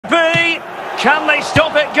Can they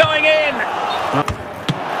stop it going in?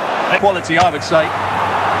 Quality, I would say.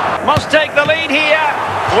 Must take the lead here.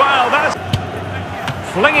 Well, that's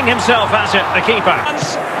flinging himself at it, the keeper.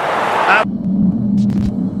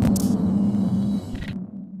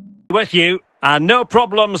 With you, and no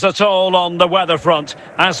problems at all on the weather front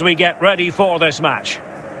as we get ready for this match.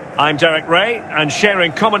 I'm Derek Ray, and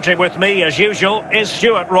sharing commentary with me as usual is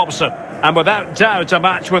Stuart Robson. And without doubt a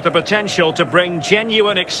match with the potential to bring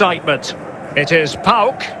genuine excitement. It is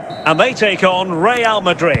PAOK, and they take on Real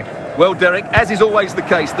Madrid. Well, Derek, as is always the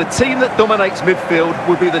case, the team that dominates midfield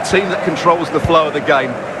will be the team that controls the flow of the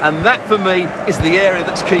game. And that, for me, is the area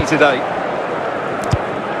that's key today.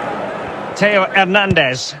 Theo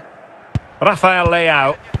Hernandez. Rafael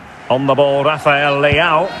Leao. On the ball, Rafael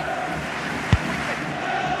Leao.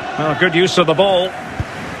 Well, good use of the ball.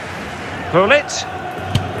 Gullit.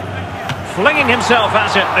 Flinging himself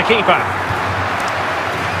at it, the keeper.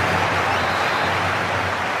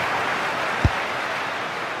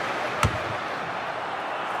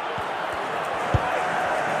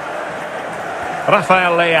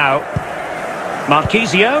 Rafael Leao.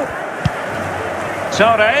 Marquisio.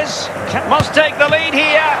 Torres must take the lead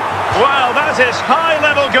here. Well, that is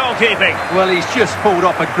high-level goalkeeping. Well, he's just pulled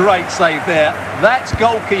off a great save there. That's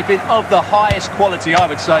goalkeeping of the highest quality, I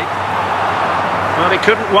would say. Well, he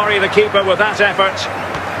couldn't worry the keeper with that effort.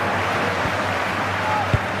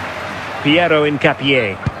 Piero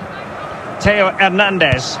Hincapié. Theo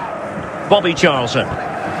Hernandez. Bobby Charlton.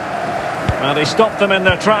 Well, they stopped them in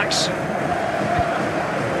their tracks.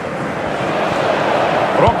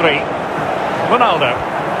 Rodri. Ronaldo.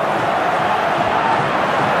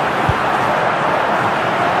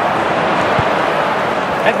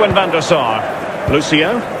 Edwin van der Sar.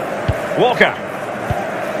 Lucio. Walker.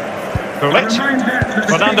 Gullit.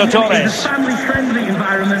 Fernando Torres.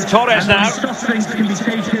 Torres now.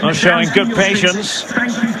 Showing good patience.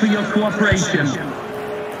 Thank you for your cooperation.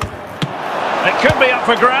 It could be up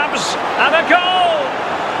for grabs. And a goal!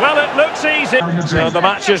 Well, it looks easy. So the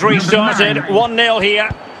match has restarted. 1-0 here.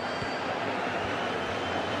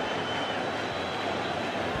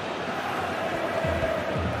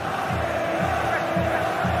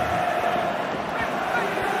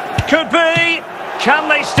 Could be. Can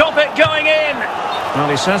they stop it going in? Well,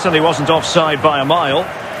 he certainly wasn't offside by a mile.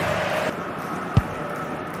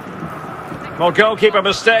 Well, goalkeeper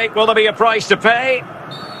mistake. Will there be a price to pay?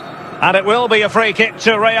 And it will be a free kick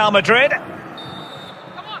to Real Madrid.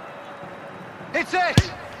 Come on. It's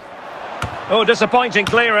it. Oh, disappointing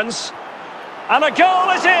clearance. And a goal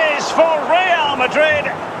it is for Real Madrid.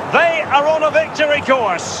 They are on a victory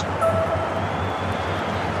course.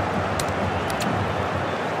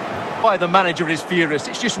 Why the manager is furious.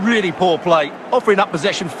 It's just really poor play. Offering up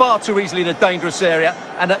possession far too easily in a dangerous area.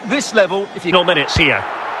 And at this level, if you... No minutes here.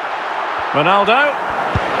 Ronaldo.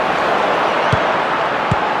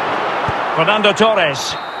 Fernando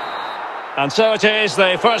Torres. And so it is,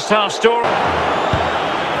 the first half story.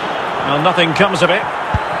 Well, nothing comes of it.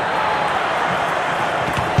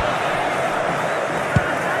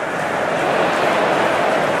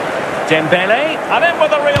 Dembele. And in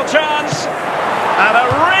with a real chance. And a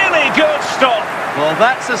really good stop. Well,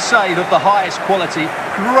 that's a save of the highest quality.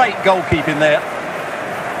 Great goalkeeping there.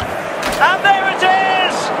 And there it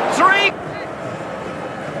is! 3.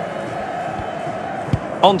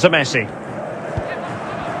 On to Messi.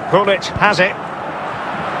 Gullit has it.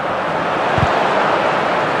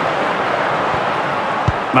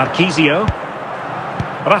 Marquisio.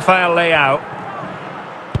 Rafael Leao.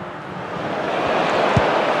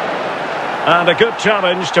 And a good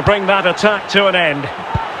challenge to bring that attack to an end.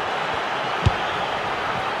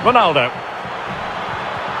 Ronaldo.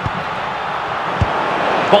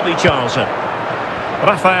 Bobby Charlton.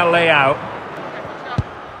 Rafael Leao.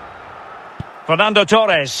 Fernando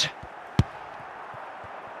Torres.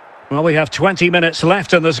 Well, we have 20 minutes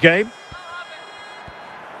left in this game.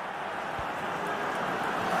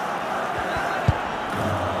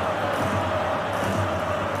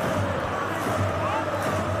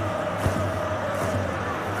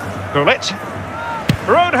 Gullit.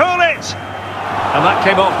 Ruud Gullit! And that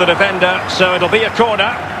came off the defender, so it'll be a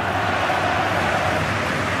corner.